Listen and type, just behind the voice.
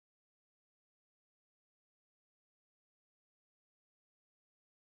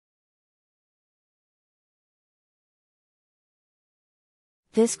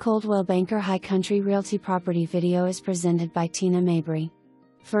This Coldwell Banker High Country Realty property video is presented by Tina Mabry.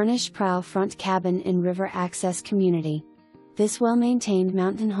 Furnished PROW front cabin in river access community. This well-maintained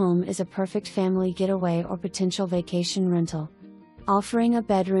mountain home is a perfect family getaway or potential vacation rental. Offering a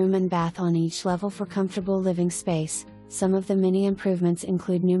bedroom and bath on each level for comfortable living space, some of the many improvements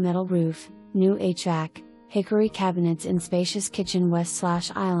include new metal roof, new HVAC, hickory cabinets in spacious kitchen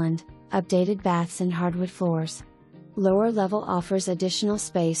west/island, updated baths and hardwood floors. Lower level offers additional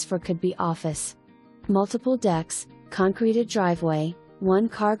space for could-be office. Multiple decks, concreted driveway,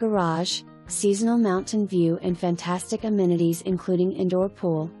 one-car garage, seasonal mountain view and fantastic amenities including indoor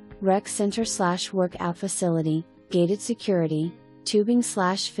pool, rec center/workout facility, gated security,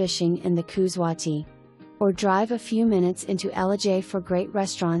 tubing/fishing in the Cooswattee. Or drive a few minutes into Ellijay for great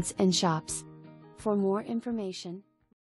restaurants and shops. For more information,